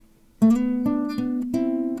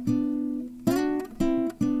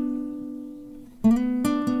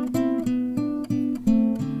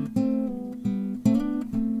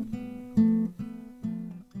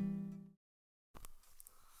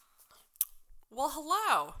Well,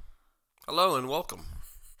 hello. Hello and welcome.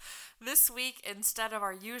 This week, instead of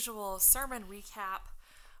our usual sermon recap,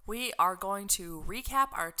 we are going to recap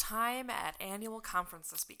our time at annual conference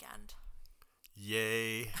this weekend.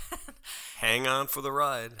 Yay. Hang on for the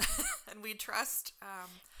ride. And we trust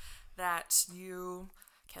that you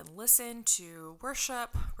can listen to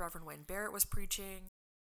worship. Reverend Wayne Barrett was preaching.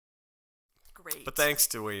 Great. But thanks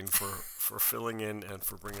to Wayne for filling in and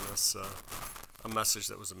for bringing us a message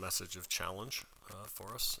that was a message of challenge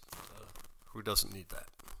for us. Who doesn't need that?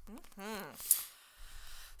 Mm-hmm.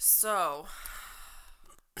 So,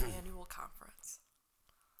 annual conference.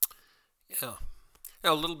 Yeah.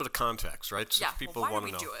 Yeah, a little bit of context, right? So Yeah, if people why want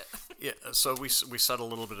do to we know. do it? Yeah, so we said a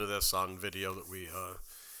little bit of this on video that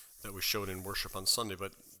we showed in worship on Sunday,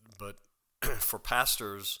 but for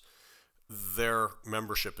pastors, their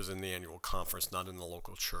membership is in the annual conference, not in the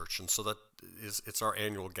local church, and so it's our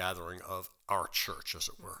annual gathering of our church, as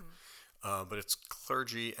it were. But it's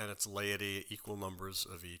clergy and it's laity, equal numbers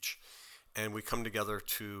of each. And we come together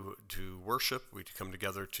to worship. We come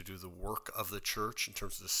together to do the work of the church in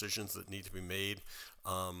terms of decisions that need to be made.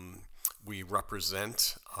 We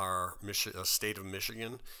represent our state of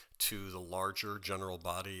Michigan to the larger general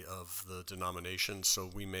body of the denomination. So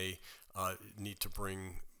we may need to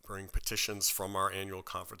bring petitions from our annual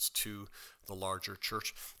conference to the larger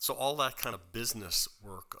church. So all that kind of business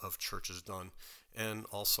work of church is done, and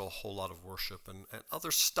also a whole lot of worship and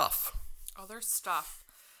other stuff.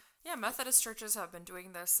 Yeah, Methodist churches have been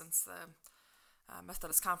doing this since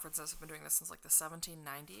Methodist conferences have been doing this since like the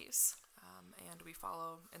 1790s, and we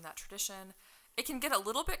follow in that tradition. It can get a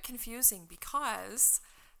little bit confusing because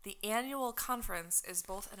the annual conference is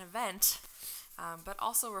both an event, but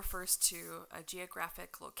also refers to a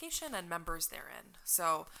geographic location and members therein.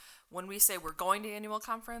 So when we say we're going to annual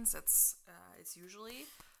conference, it's usually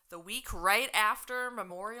the week right after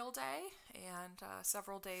Memorial Day and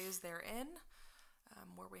several days therein.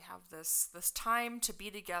 Where we have this time to be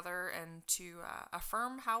together and to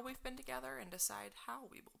affirm how we've been together and decide how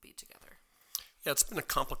we will be together. Yeah, it's been a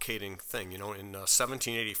complicating thing. In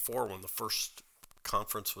 1784, when the first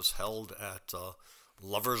conference was held at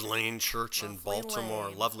Lover's Lane Church in Baltimore.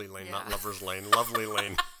 Lane. Lovely Lane, Yeah. Not Lover's Lane. Lovely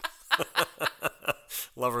Lane.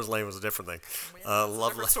 Lover's Lane was a different thing. Yeah, that's a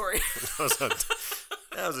different story.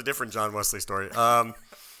 That was a different John Wesley story.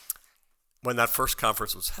 When that first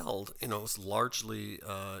conference was held, it was largely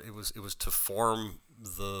it was to form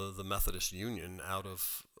the Methodist Union out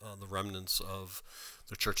of the remnants of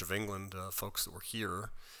the Church of England, folks that were here,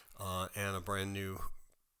 and a brand new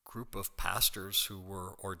group of pastors who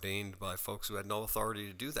were ordained by folks who had no authority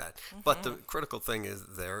to do that. Mm-hmm. But the critical thing is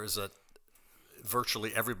that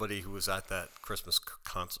virtually everybody who was at that Christmas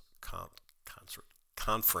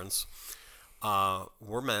conference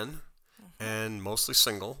were men, and mostly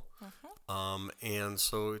single. And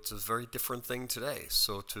so it's a very different thing today.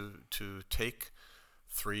 So to take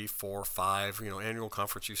 3, 4, 5, annual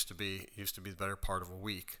conference used to be the better part of a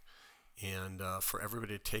week, and for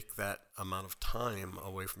everybody to take that amount of time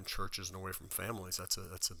away from churches and away from families, that's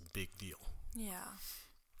a big deal. Yeah,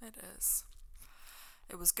 it is.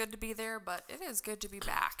 It was good to be there, but it is good to be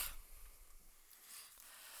back.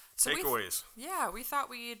 So Takeaways. We thought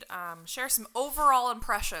we'd share some overall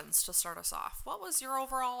impressions to start us off. What was your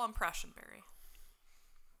overall impression, Barry?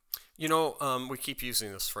 We keep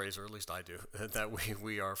using this phrase, or at least I do, that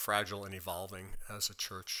we are fragile and evolving as a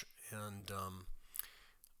church, and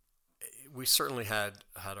we certainly had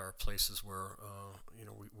our places where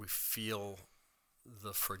we feel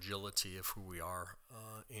the fragility of who we are,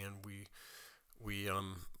 and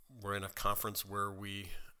we're in a conference where we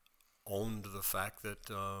owned the fact that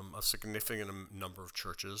a significant number of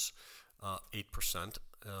churches, 8%,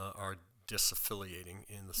 are disaffiliating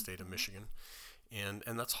in the state of Michigan, and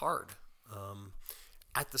that's hard.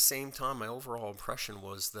 At the same time, my overall impression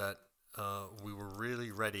was that we were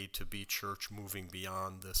really ready to be church, moving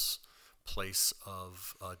beyond this place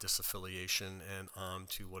of disaffiliation and on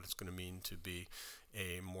to what it's going to mean to be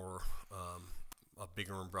a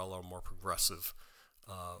bigger umbrella, more progressive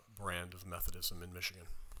brand of Methodism in Michigan.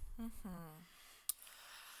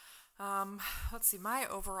 Let's see. My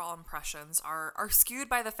overall impressions are skewed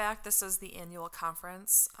by the fact this is the annual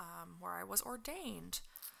conference where I was ordained.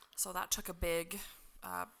 So that took a big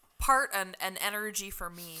part and energy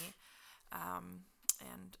for me,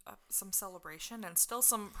 and some celebration and still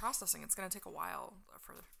some processing. It's going to take a while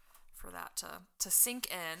for that to sink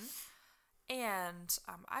in. And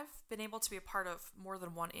I've been able to be a part of more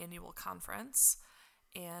than one annual conference.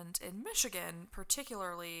 And in Michigan,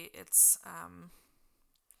 particularly, it's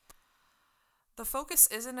the focus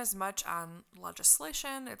isn't as much on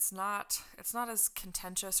legislation. It's not as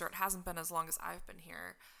contentious, or it hasn't been as long as I've been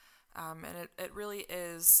here. And it really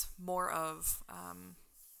is more of,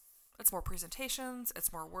 it's more presentations,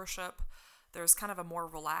 it's more worship. There's kind of a more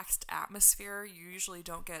relaxed atmosphere. You usually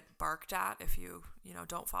don't get barked at if you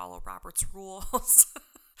don't follow Robert's rules.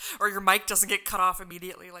 Or your mic doesn't get cut off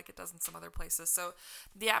immediately like it does in some other places. So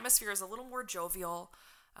the atmosphere is a little more jovial.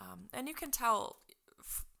 And you can tell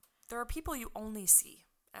there are people you only see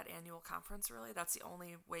at annual conference, really. That's the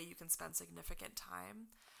only way you can spend significant time.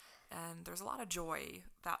 And there's a lot of joy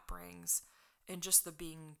that brings in just the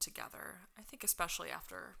being together. I think especially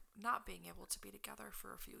after not being able to be together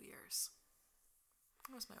for a few years.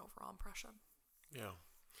 That was my overall impression. Yeah.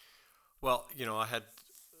 Well,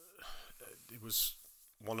 it was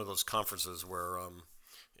one of those conferences where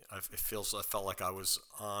I felt like I was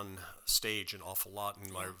on stage an awful lot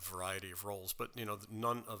in my variety of roles, but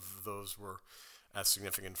none of those were as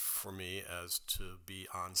significant for me as to be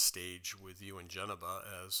on stage with you and Geneva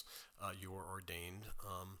as you were ordained,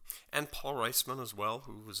 and Paul Reisman as well,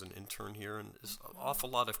 who was an intern here, and there's an awful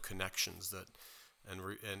lot of connections that, and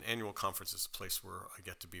annual conference is a place where I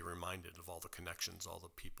get to be reminded of all the connections, all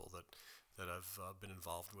the people that I've been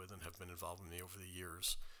involved with and have been involved with me over the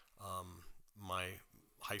years. My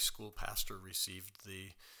high school pastor received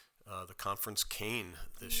the conference cane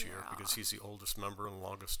this year because he's the oldest member and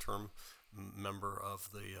longest term member of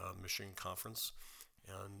the Michigan Conference,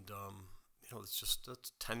 and it's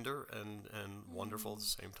tender and wonderful at the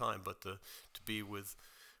same time. But to be with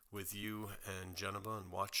you and Geneva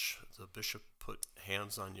and watch the bishop put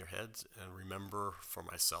hands on your heads and remember for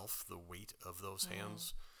myself the weight of those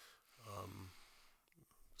hands,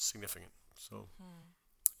 significant. So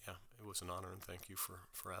yeah, it was an honor, and thank you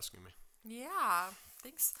for asking me. Yeah,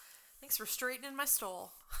 thanks for straightening my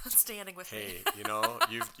stole, standing with me. Hey,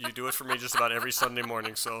 you do it for me just about every Sunday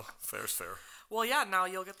morning, so fair's fair. Well, yeah, now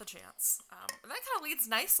you'll get the chance. And that kind of leads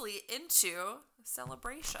nicely into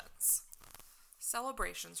celebrations.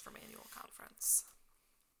 Celebrations from annual conference.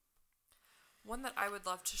 One that I would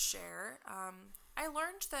love to share, I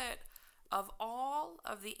learned that of all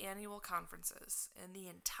of the annual conferences in the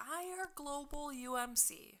entire global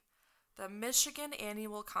UMC, the Michigan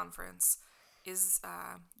Annual Conference is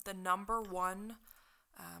the number one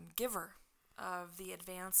giver of the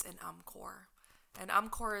advance in UMCOR. And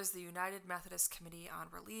UMCOR is the United Methodist Committee on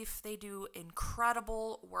Relief. They do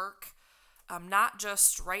incredible work, not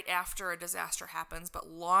just right after a disaster happens, but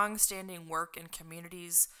long-standing work in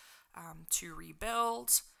communities to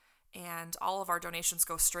rebuild. And all of our donations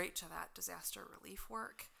go straight to that disaster relief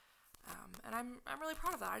work. And I'm really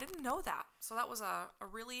proud of that. I didn't know that. So that was a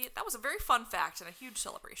very fun fact and a huge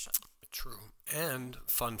celebration. True. And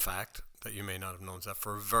fun fact that you may not have known is that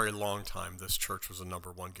for a very long time, this church was the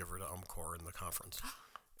number one giver to UMCOR in the conference,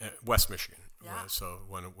 West Michigan. Yeah. So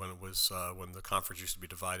when the conference used to be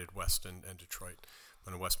divided West and Detroit,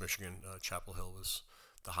 when in West Michigan, Chapel Hill was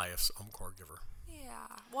the highest UMCOR giver.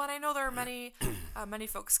 Yeah. Well, and I know there are many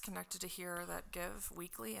folks connected to here that give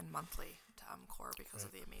weekly and monthly to UMCOR because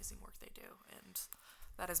of the amazing work they do, and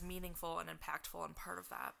that is meaningful and impactful and part of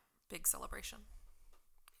that big celebration.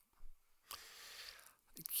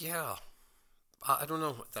 Yeah. I don't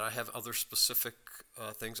know that I have other specific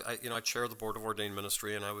things. I chair the Board of Ordained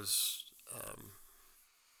Ministry, and I was,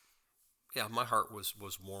 my heart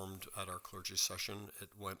was warmed at our clergy session. It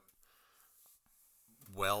went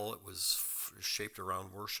well. It was shaped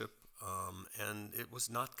around worship, and it was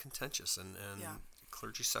not contentious. And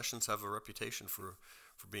clergy sessions have a reputation for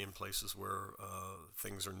being places where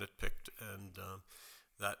things are nitpicked, and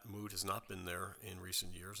that mood has not been there in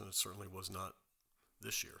recent years, and it certainly was not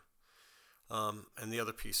this year. And the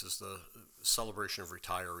other piece is the celebration of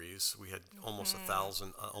retirees. We had almost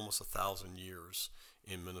 1,000 years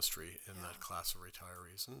in ministry in that class of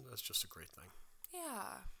retirees, and that's just a great thing.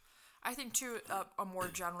 Yeah. I think, too, a more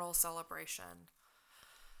general celebration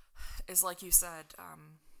is, like you said,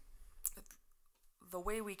 the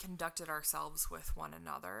way we conducted ourselves with one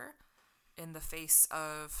another in the face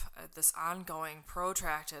of this ongoing,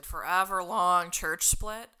 protracted, forever long church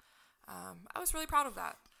split. I was really proud of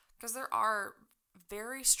that, because there are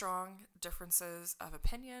very strong differences of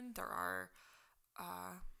opinion.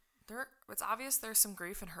 It's obvious there's some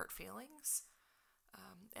grief and hurt feelings.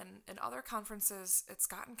 And in other conferences, it's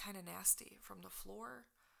gotten kind of nasty from the floor.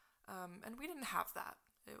 And we didn't have that.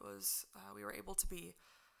 It was, we were able to be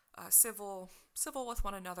civil with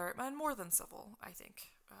one another, and more than civil, I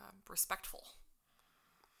think, respectful.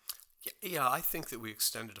 Yeah, I think that we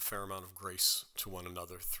extended a fair amount of grace to one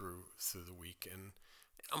another through the week, and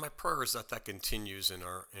my prayer is that continues in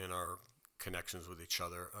our connections with each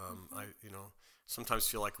other. sometimes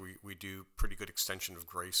feel like we do pretty good extension of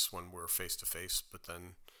grace when we're face to face, but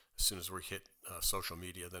then as soon as we hit social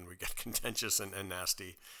media, then we get contentious and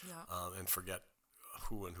nasty, and forget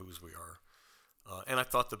who and whose we are. And I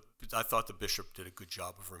thought the bishop did a good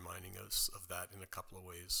job of reminding us of that in a couple of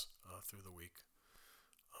ways through the week.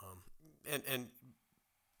 And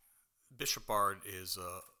Bishop Bard is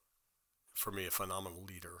for me a phenomenal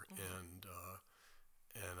leader, and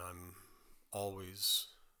I'm always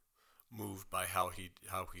moved by how he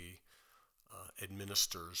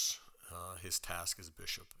administers his task as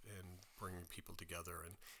bishop and bringing people together,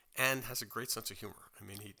 and has a great sense of humor. I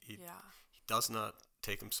mean, he does not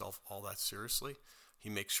take himself all that seriously. He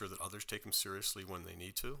makes sure that others take him seriously when they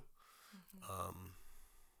need to.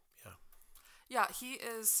 Yeah, he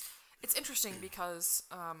is. It's interesting because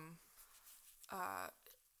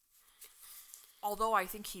although I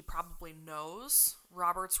think he probably knows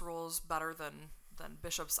Robert's rules better than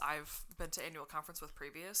bishops I've been to annual conference with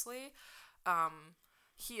previously,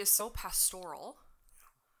 he is so pastoral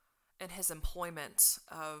in his employment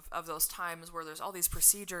of those times where there's all these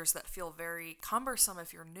procedures that feel very cumbersome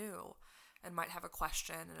if you're new and might have a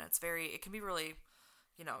question, and it can be really,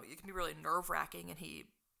 it can be really nerve-wracking, and he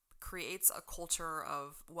creates a culture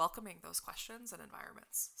of welcoming those questions and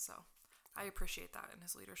environments. So I appreciate that in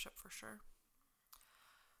his leadership for sure.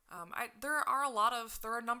 There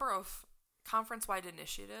are a number of conference-wide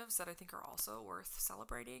initiatives that I think are also worth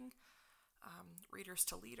celebrating. Readers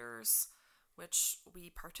to Leaders, which we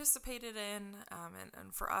participated in,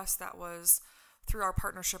 and for us that was through our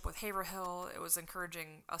partnership with Haverhill. It was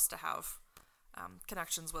encouraging us to have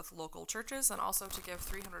connections with local churches, and also to give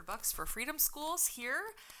 $300 for Freedom Schools here,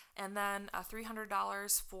 and then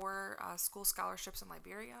 $300 for school scholarships in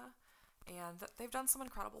Liberia. And they've done some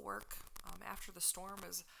incredible work. After the Storm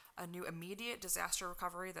is a new immediate disaster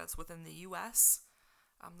recovery that's within the U.S.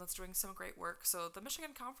 That's doing some great work. So the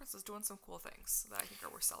Michigan Conference is doing some cool things that I think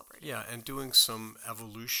are worth celebrating. Yeah, and doing some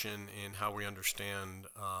evolution in how we understand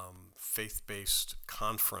faith-based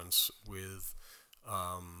conference with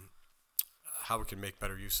how we can make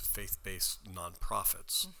better use of faith-based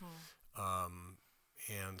nonprofits.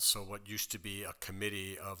 And so what used to be a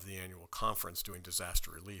committee of the annual conference doing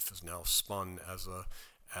disaster relief is now spun as a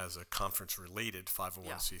conference-related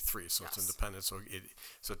 501c3. So it's independent. So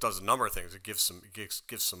it does a number of things. It gives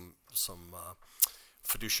some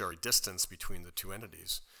fiduciary distance between the two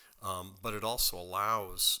entities, but it also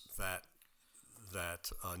allows that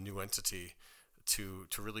new entity to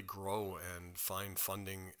really grow and find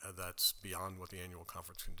funding that's beyond what the annual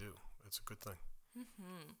conference can do. It's a good thing.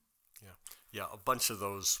 Yeah. A bunch of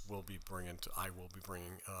those I will be bringing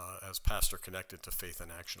as pastor connected to Faith in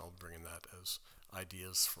Action. I'll be bringing that as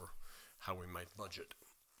ideas for how we might budget.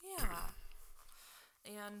 Yeah.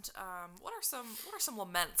 And what are some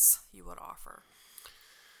laments you would offer?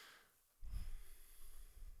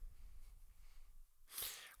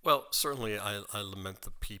 Well, certainly I lament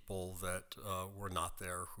the people that were not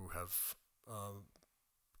there, who have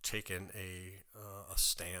taken a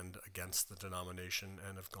stand against the denomination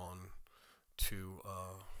and have gone to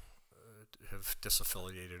have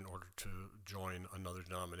disaffiliated in order to join another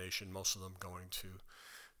denomination, most of them going to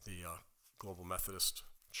the Global Methodist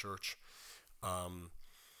Church.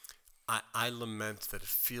 I lament that it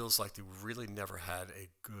feels like they really never had a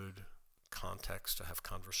good context to have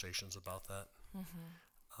conversations about that.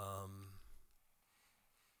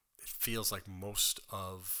 It feels like most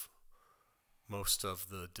of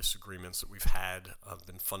the disagreements that we've had have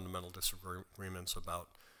been fundamental disagreements about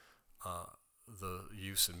the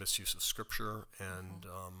use and misuse of Scripture and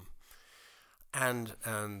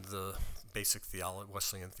the basic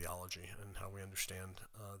Wesleyan theology and how we understand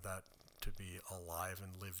that to be alive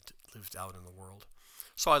and lived out in the world.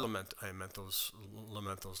 So I lament those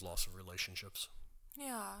loss of relationships.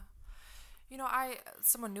 Yeah.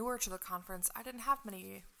 Someone newer to the conference, I didn't have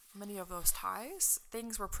many of those ties.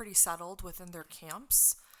 Things were pretty settled within their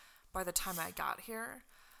camps by the time I got here.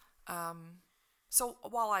 So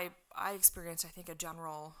while I experienced, I think, a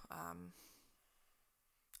general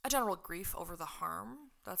grief over the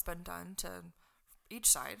harm that's been done to each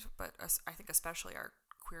side, but I think especially our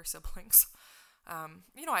queer siblings,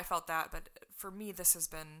 I felt that. But for me, this has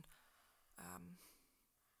been,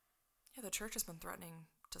 the church has been threatening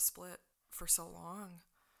to split for so long.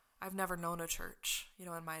 I've never known a church, in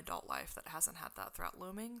my adult life that hasn't had that threat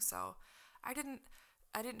looming. So I didn't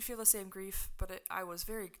feel the same grief, but I was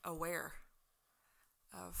very aware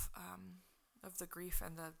of the grief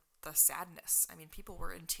and the sadness. I mean, people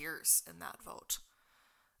were in tears in that vote,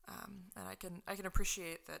 and I can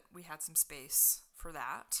appreciate that we had some space for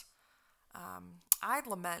that. I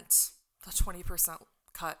lament the 20%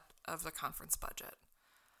 cut of the conference budget.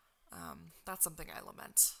 That's something I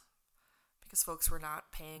lament, because folks were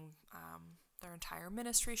not paying their entire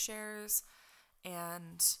ministry shares,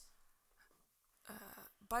 and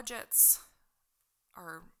budgets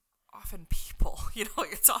are often people,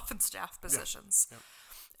 it's often staff positions. Yeah.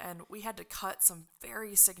 And we had to cut some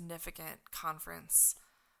very significant conference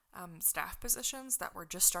staff positions that were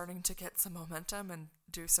just starting to get some momentum and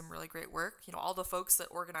do some really great work. All the folks that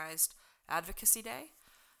organized Advocacy Day,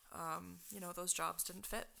 those jobs didn't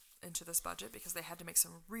fit into this budget because they had to make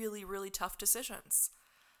some really, really tough decisions.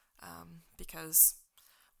 Because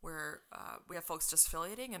we have folks just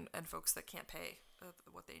affiliating and folks that can't pay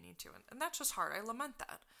what they need to. And that's just hard. I lament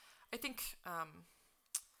that. I think, I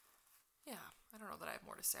don't know that I have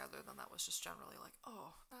more to say other than that was just generally like,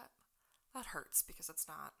 oh, that hurts, because it's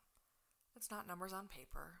not numbers on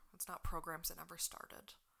paper. It's not programs that never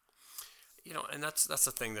started. And that's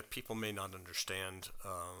the thing that people may not understand.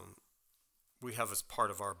 We have, as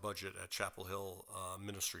part of our budget at Chapel Hill,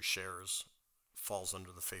 ministry shares falls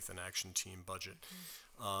under the Faith in Action team budget.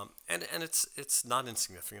 And it's not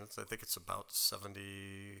insignificant. I think it's about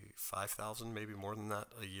 $75,000, maybe more than that,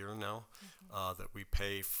 a year now, that we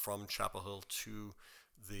pay from Chapel Hill to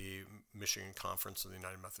the Michigan Conference of the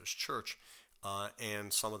United Methodist Church,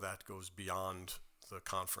 and some of that goes beyond the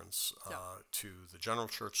conference to the general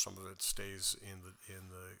church. Some of it stays in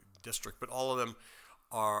the district, but all of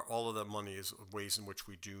the money is ways in which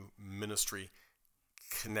we do ministry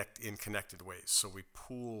in connected ways. So we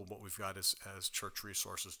pool what we've got as church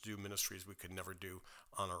resources, do ministries we could never do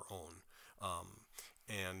on our own,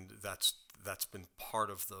 and that's been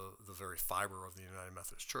part of the very fiber of the United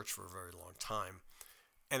Methodist Church for a very long time.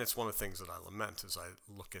 And it's one of the things that I lament as I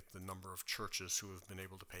look at the number of churches who have been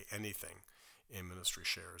able to pay anything in ministry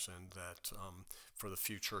shares, and that for the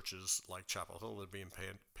few churches like Chapel Hill that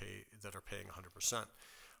are paying 100%,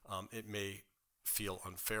 it may feel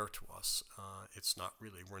unfair to us. It's not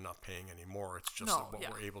really. We're not paying any more. It's just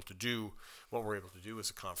we're able to do. What we're able to do as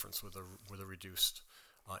a conference with a reduced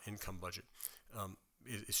income budget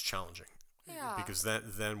is challenging. Yeah. Because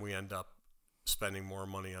then we end up spending more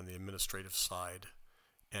money on the administrative side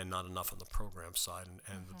and not enough on the program side,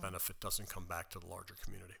 and the benefit doesn't come back to the larger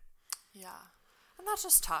community. Yeah, and that's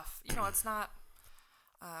just tough. It's not.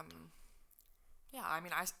 I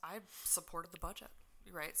supported the budget.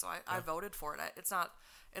 Right, so I voted for it. It's not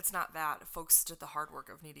that folks did the hard work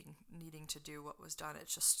of needing to do what was done.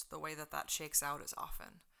 It's just the way that shakes out is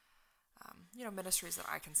often, ministries that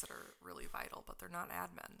I consider really vital, but they're not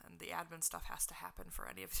admin, and the admin stuff has to happen for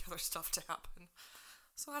any of the other stuff to happen.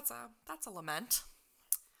 So that's a lament.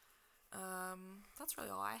 That's really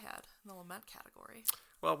all I had in the lament category.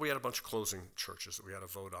 Well, we had a bunch of closing churches that we had to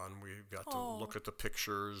vote on. We got to look at the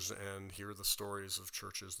pictures and hear the stories of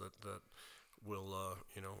churches that will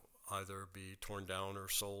either be torn down or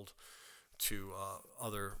sold to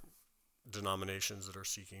other denominations that are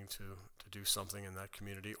seeking to do something in that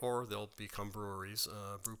community, or they'll become breweries,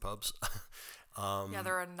 brew pubs.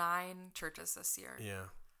 There are 9 churches this year.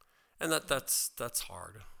 Yeah, and that's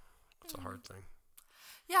hard. It's a hard thing.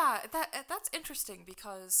 Yeah, that's interesting,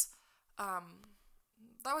 because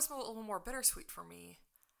that was a little more bittersweet for me,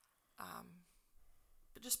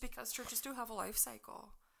 just because churches do have a life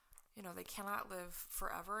cycle. They cannot live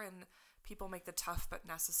forever, and people make the tough but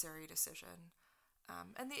necessary decision.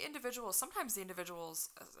 And sometimes the individuals,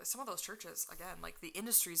 some of those churches, again, like the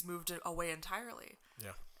industries moved away entirely.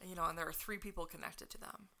 Yeah. And there are 3 people connected to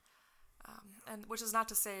them. And which is not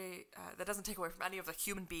to say that doesn't take away from any of the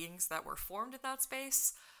human beings that were formed in that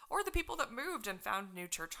space, or the people that moved and found new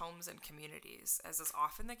church homes and communities. As is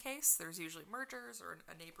often the case, there's usually mergers or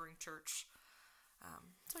a neighboring church.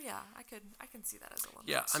 So I can see that as a lament.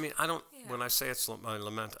 Yeah, I mean, I don't. Yeah. When I say it's my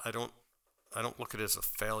lament, I don't look at it as a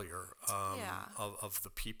failure of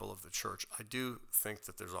the people of the church. I do think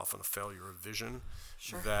that there's often a failure of vision.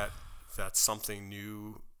 Sure. That something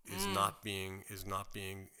new is not being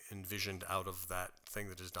envisioned out of that thing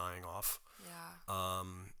that is dying off. Yeah.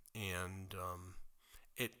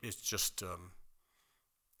 It's just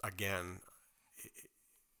again,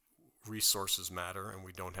 resources matter, and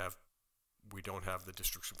we don't have the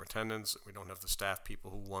district superintendents, we don't have the staff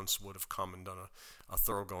people who once would have come and done a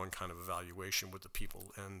thoroughgoing kind of evaluation with the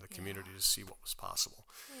people and the community to see what was possible.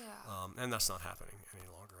 Yeah. And that's not happening any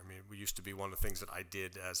longer. I mean, we used to be one of the things that I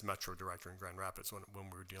did as Metro Director in Grand Rapids when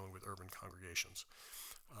we were dealing with urban congregations.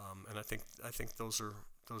 And I think those are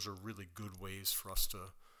really good ways for us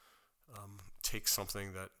to take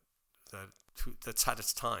something that's had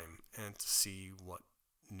its time and to see what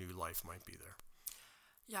new life might be there.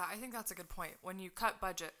 Yeah, I think that's a good point. When you cut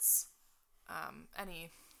budgets,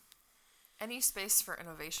 any space for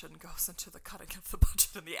innovation goes into the cutting of the budget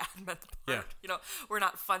and the admin part. Yeah. We're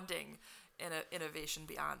not funding innovation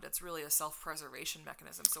beyond. It's really a self-preservation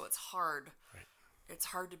mechanism. So it's hard. Right. It's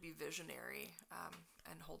hard to be visionary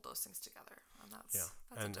and hold those things together. And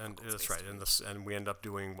that's right. And we end up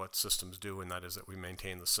doing what systems do, and that is that we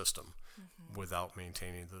maintain the system without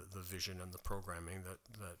maintaining the vision and the programming that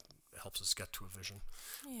helps us get to a vision.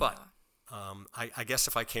 Yeah. But I guess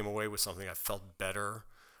if I came away with something, I felt better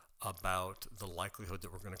about the likelihood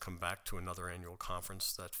that we're going to come back to another annual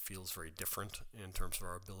conference that feels very different in terms of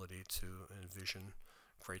our ability to envision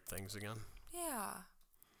great things again. Yeah,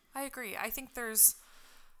 I agree. I think there's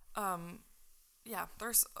a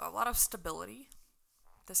lot of stability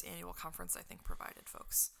this annual conference, I think, provided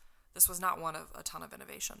folks. This was not one of a ton of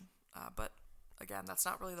innovation, but again, that's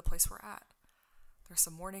not really the place we're at. There's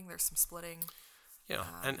some mourning, there's some splitting. Yeah,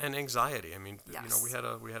 and anxiety. I mean, yes. we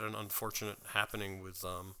had an unfortunate happening with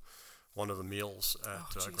one of the meals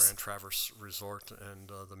at Grand Traverse Resort,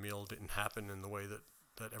 and the meal didn't happen in the way that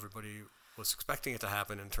everybody was expecting it to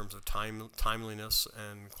happen in terms of timeliness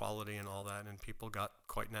and quality and all that, and people got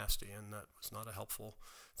quite nasty, and that was not a helpful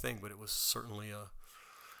thing, but it was certainly a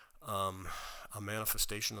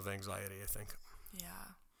manifestation of anxiety, I think.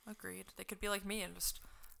 Yeah, agreed. They could be like me and just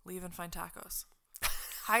leave and find tacos.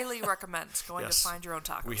 Highly recommend going to find your own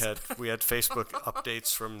tacos. We had Facebook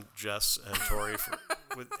updates from Jess and Tori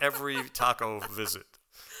with every taco visit,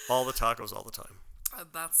 all the tacos all the time.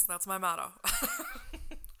 That's my motto.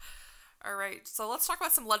 All right, so let's talk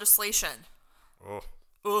about some legislation.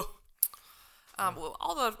 Well,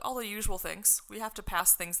 all the usual things. We have to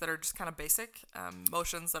pass things that are just kind of basic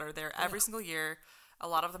motions that are there every single year. A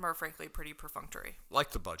lot of them are, frankly, pretty perfunctory. Like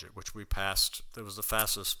the budget, which we passed. It was the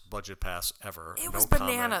fastest budget pass ever. It was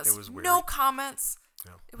bananas. It was weird. No comments.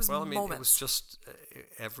 Yeah. It was moments. It was just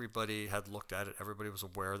everybody had looked at it. Everybody was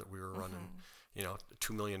aware that we were running,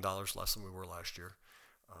 $2 million less than we were last year.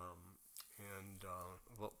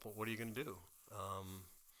 What are you going to do?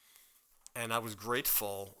 And I was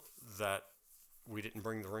grateful that we didn't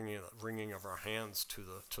bring the wringing of our hands to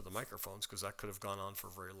the microphones, because that could have gone on for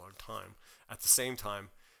a very long time. At the same time,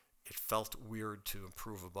 it felt weird to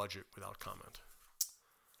approve a budget without comment.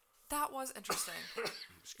 That was interesting.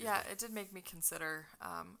 It did make me consider,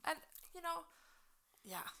 I'd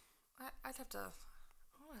have to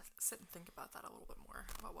sit and think about that a little bit more,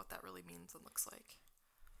 about what that really means and looks like.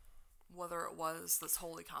 Whether it was this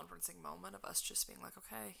holy conferencing moment of us just being like,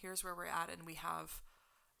 okay, here's where we're at, and we have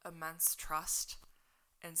immense trust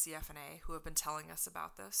in CFNA, who have been telling us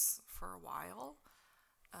about this for a while,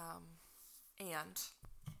 and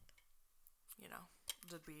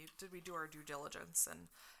did we do our due diligence, and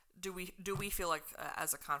do we feel like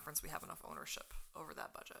as a conference we have enough ownership over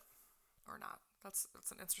that budget or not? That's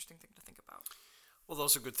an interesting thing to think about. Well,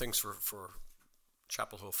 those are good things for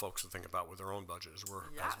Chapel Hill folks to think about with their own budget as we're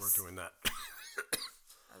doing that.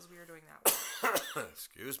 As we are doing that.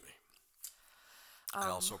 Excuse me. I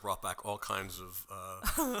also brought back all kinds of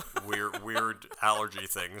weird allergy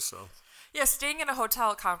things. So yeah, staying in a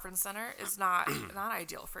hotel conference center is not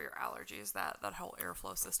ideal for your allergies. That whole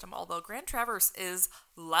airflow system. Although Grand Traverse is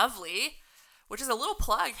lovely, which is a little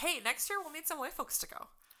plug. Hey, next year we'll need some white folks to go.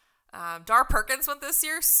 Dar Perkins went this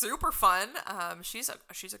year. Super fun. She's a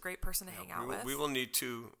great person to hang out with. We will need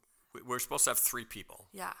to. We're supposed to have 3 people.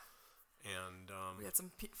 Yeah. And we had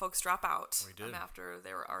some folks drop out. We did. After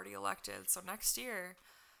they were already elected. So next year,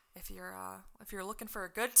 if you're looking for a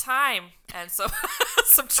good time and so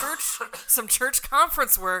some church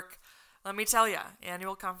conference work, let me tell you,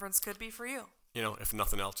 annual conference could be for you. If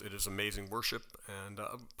nothing else, it is amazing worship. And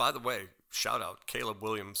by the way, shout out, Caleb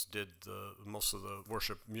Williams did most of the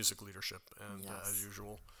worship music leadership, and as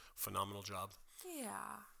usual, phenomenal job.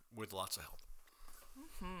 Yeah. With lots of help.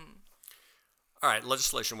 Mm-hmm. All right,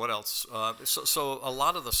 legislation. What else? So a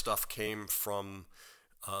lot of the stuff came from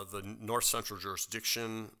the North Central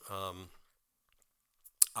jurisdiction.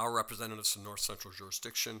 Our representatives in North Central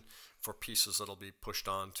jurisdiction for pieces that'll be pushed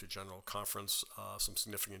on to General Conference, some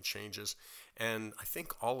significant changes. And I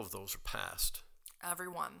think all of those are passed. Every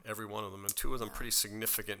one of them. And 2 of them pretty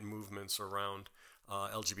significant movements around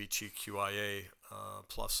LGBTQIA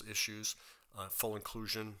plus issues, full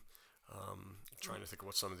inclusion. Trying to think of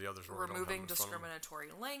what some of the others were. Removing discriminatory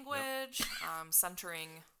language,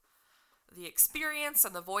 centering the experience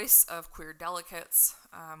and the voice of queer delegates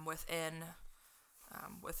within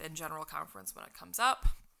General Conference when it comes up.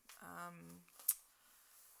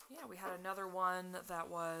 We had another one that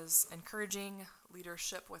was encouraging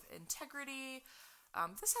leadership with integrity.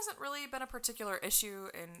 This hasn't really been a particular issue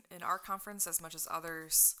in our conference as much as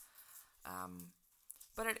others.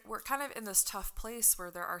 But we're kind of in this tough place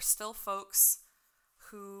where there are still folks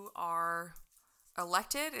who are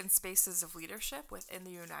elected in spaces of leadership within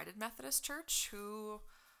the United Methodist Church who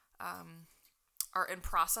are in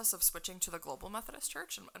process of switching to the Global Methodist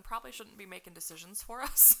Church and probably shouldn't be making decisions for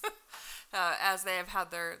us as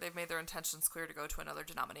they've made their intentions clear to go to another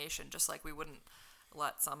denomination, just like we wouldn't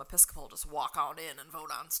let some Episcopal just walk on in and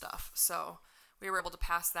vote on stuff. So we were able to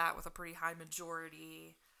pass that with a pretty high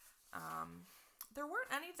majority. There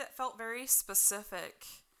weren't any that felt very specific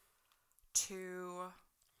to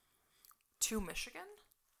Michigan.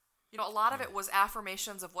 You know, a lot of it was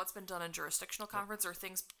affirmations of what's been done in jurisdictional conference or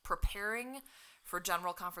things preparing for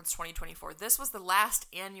General Conference 2024. This was the last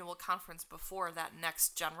annual conference before that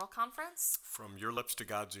next General Conference. From your lips to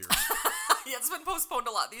God's ears. Yeah, it's been postponed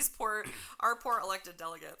a lot. Our poor elected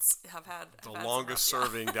delegates have had the longest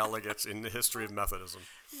serving delegates in the history of Methodism.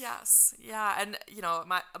 Yes, yeah, and you know,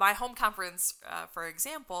 my home conference, for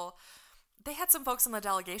example, they had some folks in the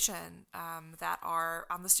delegation that are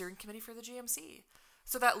on the steering committee for the GMC.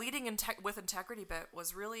 So that leading with integrity bit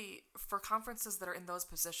was really for conferences that are in those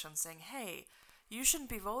positions saying, hey, you shouldn't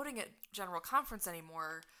be voting at General Conference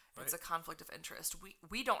anymore. Right. It's a conflict of interest.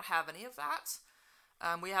 We don't have any of that.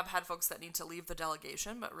 We have had folks that need to leave the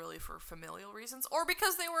delegation, but really for familial reasons or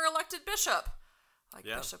because they were elected bishop, like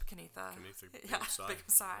Bishop Kenitha. Big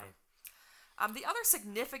Messiah. Yeah. The other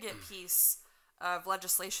significant piece of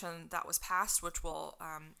legislation that was passed, which will,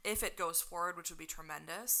 if it goes forward, which would be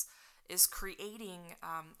tremendous, is creating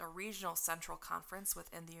a regional central conference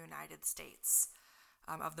within the United States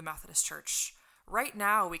of the Methodist Church. Right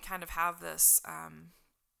now, we kind of have this,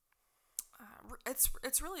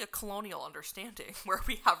 it's really a colonial understanding where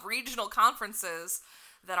we have regional conferences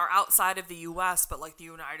that are outside of the U.S., but like the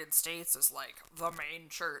United States is like the main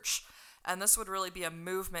church. And this would really be a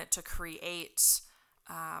movement to create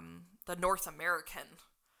the North American,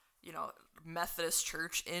 Methodist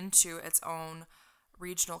Church into its own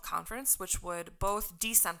regional conference, which would both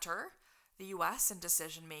decenter the U.S. in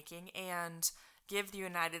decision-making and give the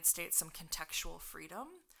United States some contextual freedom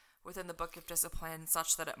within the Book of Discipline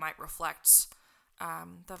such that it might reflect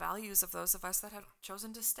the values of those of us that have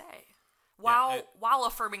chosen to stay while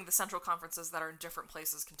affirming the central conferences that are in different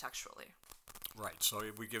places contextually. Right. So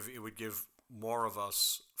it would give more of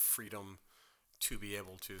us freedom to be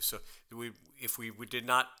able to. So if we did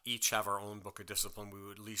not each have our own Book of Discipline, we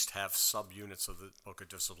would at least have subunits of the Book of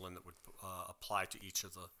Discipline that would apply to each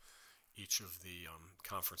of the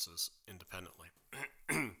conferences independently.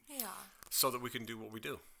 Yeah. So that we can do what we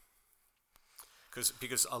do.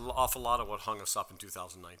 Because an awful lot of what hung us up in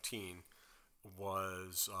 2019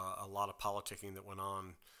 was a lot of politicking that went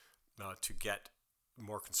on to get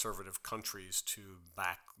more conservative countries to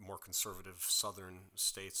back more conservative southern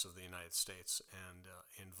states of the United States, and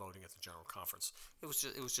in voting at the General Conference, it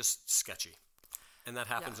was just sketchy, and that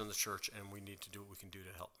happens in the church, and we need to do what we can do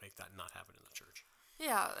to help make that not happen in the church.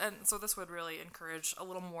 Yeah, and so this would really encourage a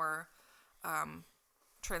little more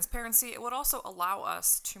transparency. It would also allow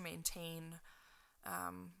us to maintain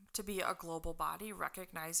to be a global body,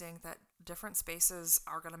 recognizing that different spaces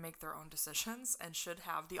are going to make their own decisions and should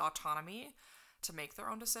have the autonomy to make their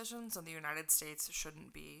own decisions, and the United States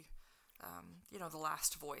shouldn't be, the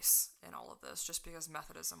last voice in all of this. Just because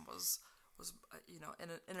Methodism was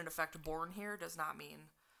in effect born here does not mean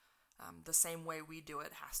the same way we do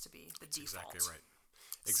it has to be the default. Exactly right.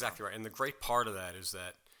 Exactly right. And the great part of that is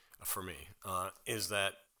that, for me, is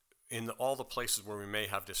that in all the places where we may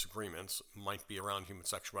have disagreements, might be around human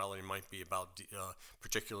sexuality, might be about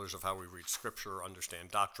particulars of how we read Scripture or understand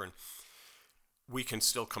doctrine, we can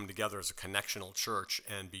still come together as a connectional church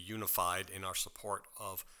and be unified in our support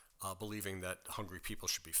of believing that hungry people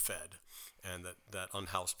should be fed, and that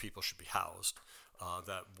unhoused people should be housed,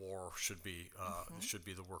 that war should be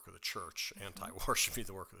the work of the church, anti-war should be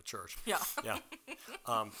the work of the church. Yeah. Yeah.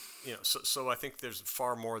 So I think there's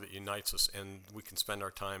far more that unites us, and we can spend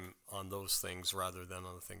our time on those things rather than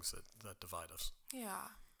on the things that divide us. Yeah.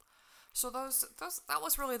 So that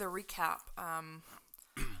was really the recap.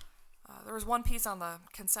 There was one piece on the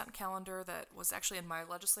consent calendar that was actually in my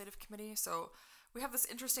legislative committee. So we have this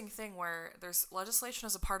interesting thing where there's legislation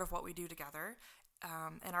as a part of what we do together.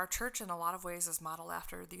 And our church, in a lot of ways, is modeled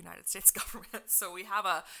after the United States government. So we have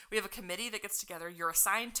a committee that gets together. You're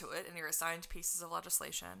assigned to it, and you're assigned pieces of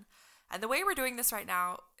legislation. And the way we're doing this right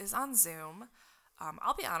now is on Zoom.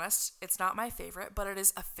 I'll be honest, it's not my favorite, but it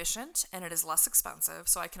is efficient and it is less expensive.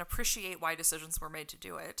 So I can appreciate why decisions were made to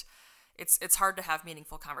do it. It's hard to have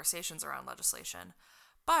meaningful conversations around legislation.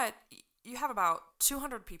 But you have about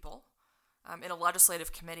 200 people in a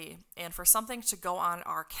legislative committee, and for something to go on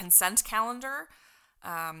our consent calendar,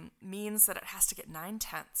 means that it has to get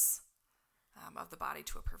 9/10 of the body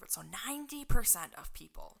to approve it. So 90% of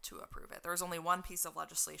people to approve it. There was only one piece of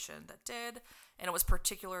legislation that did, and it was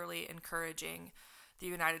particularly encouraging the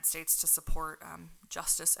United States to support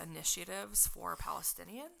justice initiatives for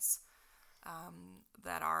Palestinians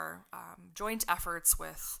that are joint efforts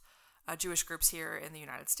with Jewish groups here in the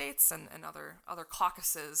United States and other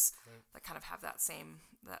caucuses that kind of have that same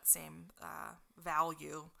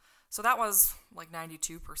value. So that was like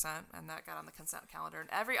 92%, and that got on the consent calendar. And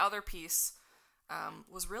every other piece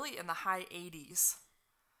was really in the high 80s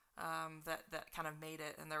that kind of made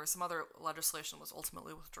it. And there was some other legislation that was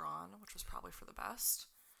ultimately withdrawn, which was probably for the best.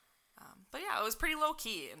 But yeah, it was pretty low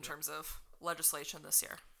key in terms of legislation this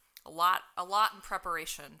year. A lot in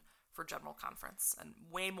preparation for General Conference, and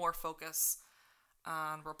way more focus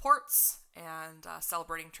on reports and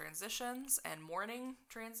celebrating transitions and mourning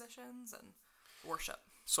transitions and worship.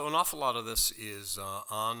 So an awful lot of this is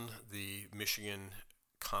on the Michigan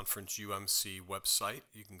Conference UMC website.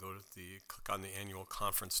 You can click on the annual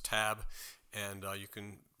conference tab, and you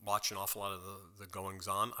can watch an awful lot of the goings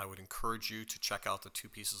on. I would encourage you to check out the 2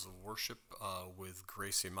 pieces of worship with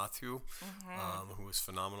Gracie Matthew, who is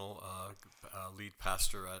phenomenal, lead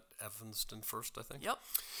pastor at Evanston First, I think. Yep.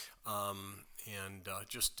 And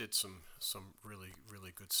just did some really,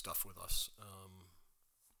 really good stuff with us.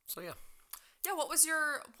 So yeah. Yeah, what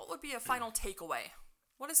would be a final takeaway?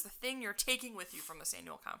 What is the thing you're taking with you from this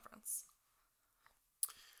annual conference?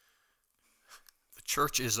 The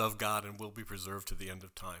church is of God and will be preserved to the end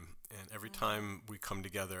of time. And every time we come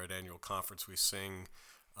together at annual conference, we sing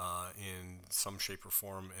in some shape or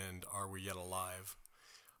form, and Are We Yet Alive?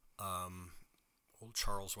 Old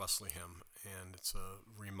Charles Wesley hymn. And it's a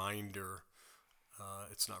reminder.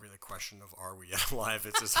 It's not really a question of are we yet alive.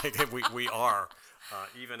 It's just like we are,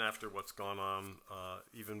 even after what's gone on,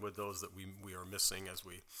 even with those that we are missing as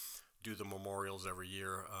we do the memorials every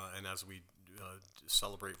year, and as we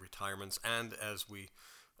celebrate retirements, and as we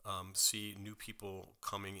see new people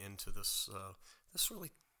coming into this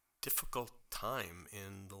really difficult time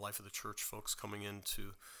in the life of the church. Folks coming in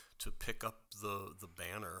to pick up the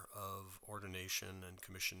banner of ordination and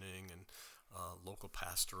commissioning and local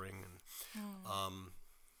pastoring, and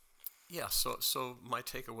so my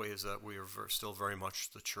takeaway is that we are still very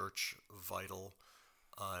much the church, vital.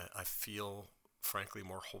 I feel frankly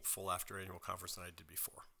more hopeful after annual conference than I did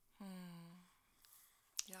before.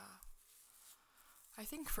 Yeah, I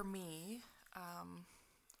think for me,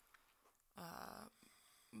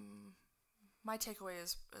 my takeaway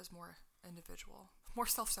is more individual, more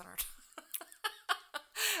self-centered,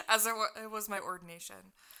 as it was my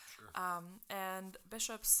ordination. And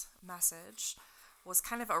Bishop's message was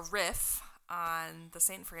kind of a riff on the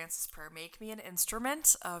St. Francis prayer, make me an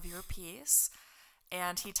instrument of your peace.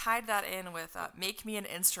 And he tied that in with make me an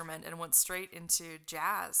instrument, and went straight into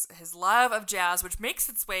jazz, his love of jazz, which makes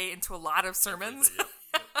its way into a lot of sermons. Yep.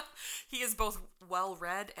 He is both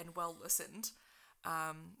well-read and well-listened.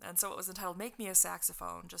 And so it was entitled Make Me a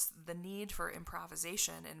Saxophone, just the need for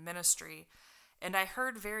improvisation in ministry. And I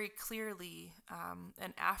heard very clearly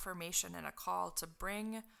an affirmation and a call to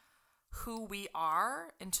bring who we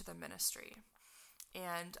are into the ministry.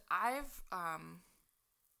 And I've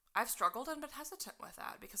struggled and been hesitant with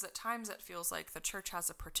that, because at times it feels like the church has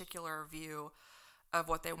a particular view of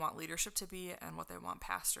what they want leadership to be and what they want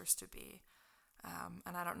pastors to be.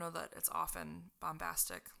 And I don't know that it's often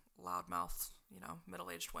bombastic, loudmouth,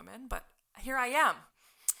 middle-aged women, but here I am.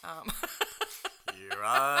 Here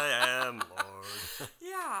I am, Lord.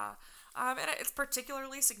 Yeah. And it's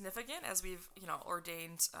particularly significant as we've,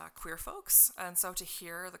 ordained queer folks. And so to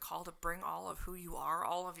hear the call to bring all of who you are,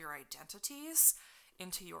 all of your identities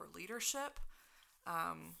into your leadership,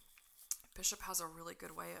 Bishop has a really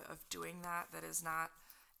good way of doing that is not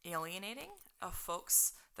alienating of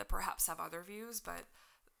folks that perhaps have other views, but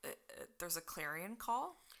there's a clarion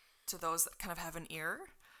call to those that kind of have an ear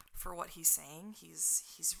for what he's saying.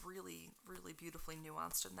 He's really, really beautifully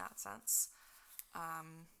nuanced in that sense.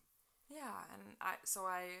 And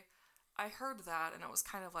I heard that, and it was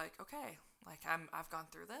kind of like, okay, like I've gone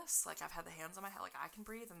through this, like I've had the hands on my head, like I can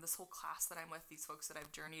breathe, and this whole class that I'm with, these folks that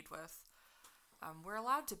I've journeyed with, we're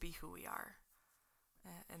allowed to be who we are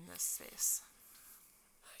in this space.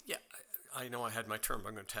 Yeah, I know I had my term, but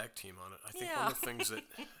I'm going to tag team on it. I think one of the things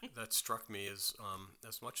that struck me is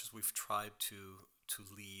as much as we've tried to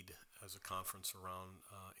lead as a conference around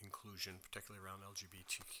inclusion, particularly around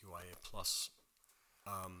LGBTQIA+,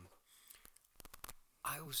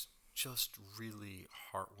 I was just really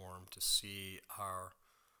heartwarmed to see our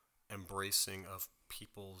embracing of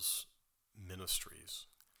people's ministries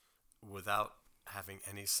without having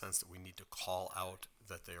any sense that we need to call out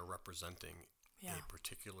that they are representing a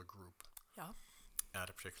particular group at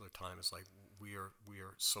a particular time. It's like we are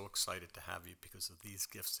so excited to have you because of these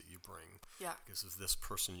gifts that you bring, because of this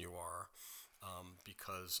person you are,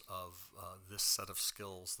 because of this set of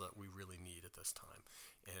skills that we really need at this time.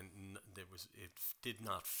 And it did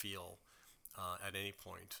not feel at any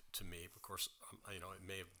point to me, of course, it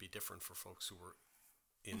may be different for folks who were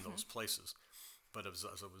in those places, but as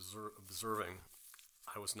I was observing,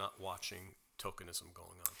 I was not watching tokenism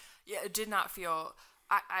going on. Yeah, it did not feel,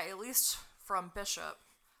 I at least from Bishop,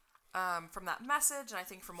 from that message, and I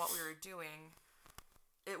think from what we were doing,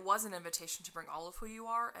 it was an invitation to bring all of who you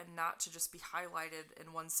are and not to just be highlighted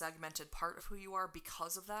in one segmented part of who you are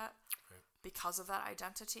because of that, because of that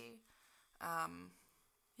identity.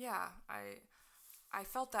 I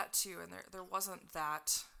felt that too, and there wasn't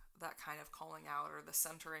that kind of calling out or the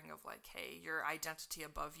centering of like, hey, your identity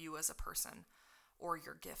above you as a person or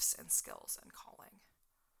your gifts and skills and calling.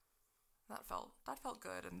 That felt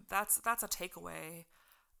good, and that's a takeaway.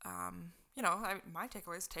 My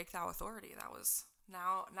takeaway is take thou authority. That was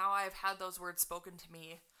now I've had those words spoken to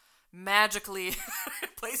me, magically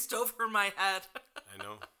placed over my head. I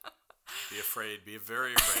know. Be afraid. Be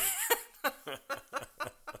very afraid.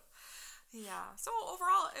 Yeah. So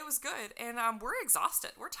overall, it was good, and we're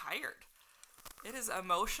exhausted. We're tired. It is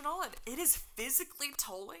emotional, and it is physically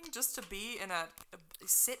tolling just to be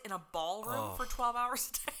sit in a ballroom for 12 hours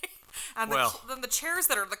a day. And then the chairs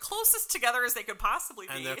that are the closest together as they could possibly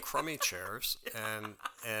be. And they're crummy chairs.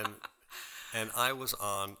 And I was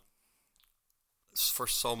on for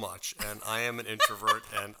so much. And I am an introvert,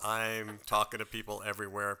 and I'm talking to people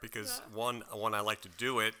everywhere because, one, I like to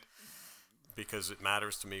do it because it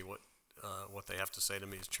matters to me what they have to say to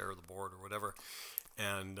me as chair of the board or whatever.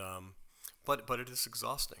 And but it is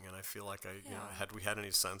exhausting. And I feel like had we had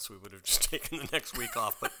any sense, we would have just taken the next week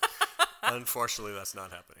off. But unfortunately, that's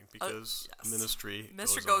not happening because ministry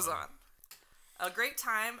goes on. A great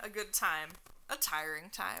time, a good time, a tiring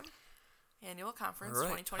time. Annual Conference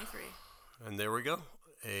 2023. And there we go,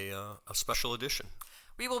 a special edition.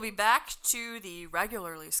 We will be back to the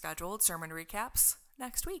regularly scheduled sermon recaps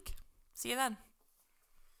next week. See you then.